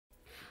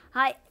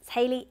Hi, it's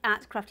Hayley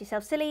at Craft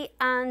Yourself Silly,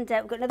 and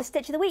we've got another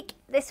stitch of the week.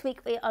 This week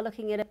we are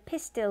looking at a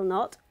pistil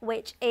knot,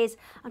 which is,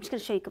 I'm just going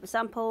to show you a couple of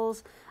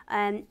samples.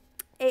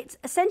 It's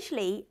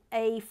essentially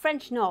a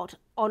French knot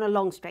on a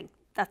long string.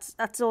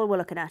 That's all we're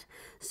looking at.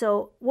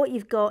 So what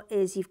you've got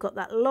is you've got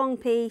that long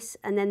piece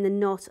and then the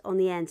knot on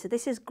the end. So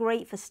this is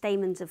great for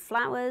stamens of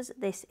flowers.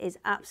 This is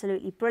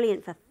absolutely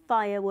brilliant for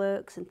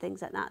fireworks and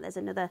things like that. There's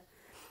another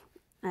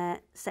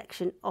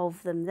section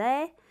of them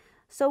there.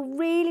 So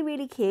really,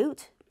 really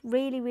cute.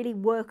 Really, really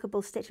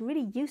workable stitch and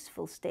really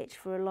useful stitch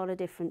for a lot of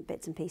different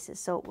bits and pieces.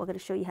 So we're going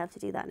to show you how to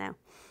do that now.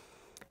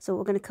 So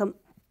we're going to come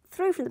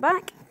through from the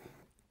back,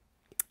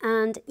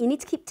 and you need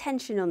to keep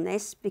tension on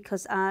this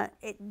because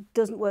it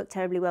doesn't work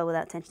terribly well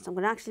without tension. So I'm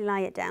going to actually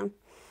lie it down.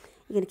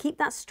 You're going to keep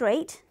that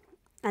straight,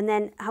 and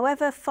then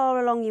however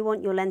far along you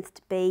want your length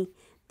to be,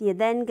 you're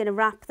then going to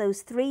wrap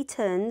those 3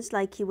 turns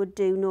like you would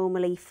do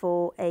normally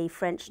for a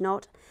French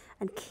knot,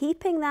 and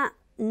keeping that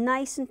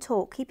nice and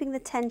taut, keeping the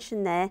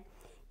tension there.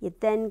 You're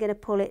then going to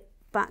pull it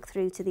back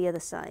through to the other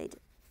side.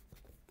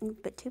 A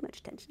bit too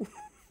much tension.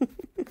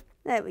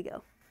 There we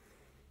go.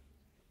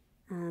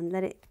 And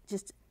let it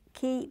just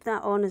keep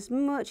that on as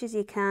much as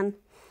you can.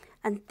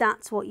 And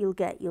that's what you'll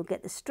get. You'll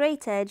get the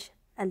straight edge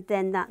and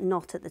then that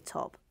knot at the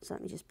top. So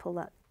let me just pull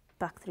that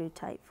back through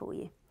tight for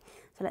you.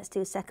 So let's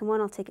do a second one.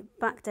 I'll take it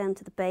back down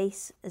to the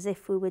base as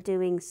if we were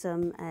doing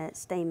some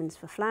stamens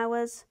for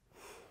flowers.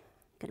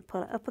 I'm going to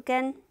pull it up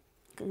again.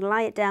 I'm going to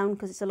lie it down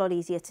because it's a lot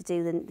easier to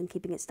do than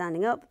keeping it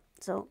standing up.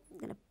 So I'm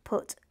going to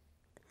put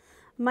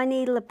my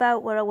needle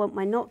about where I want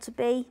my knot to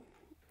be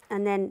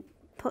and then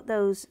put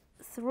those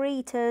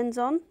 3 turns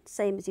on,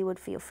 same as you would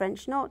for your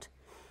French knot,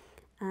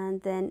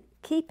 and then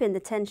keep in the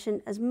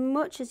tension as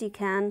much as you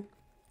can.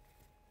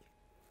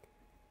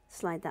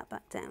 Slide that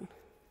back down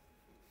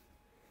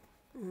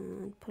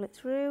and pull it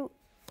through.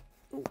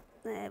 Ooh,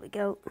 there we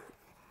go.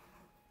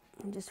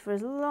 And just for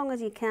as long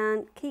as you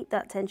can, keep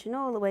that tension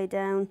all the way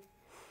down.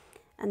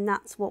 And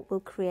that's what will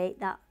create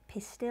that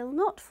pistil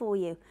knot for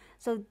you.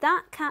 So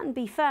that can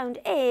be found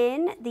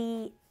in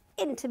the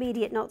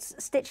Intermediate Knots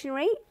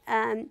Stitch-onary.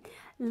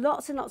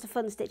 Lots and lots of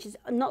fun stitches,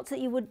 knots that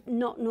you would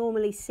not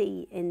normally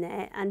see in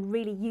there, and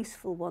really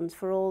useful ones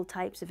for all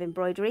types of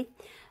embroidery.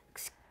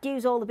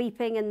 Excuse all the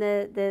beeping and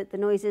the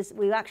noises.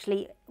 We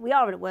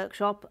are in a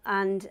workshop,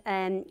 and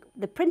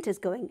the printer's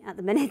going at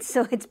the minute,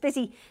 so it's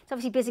busy. It's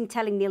obviously busy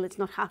telling Neil it's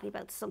not happy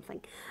about something.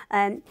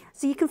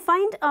 So you can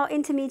find our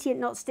Intermediate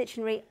Knots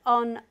Stitch-onary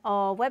on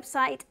our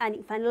website, and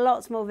you can find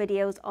lots more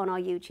videos on our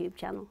YouTube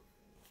channel.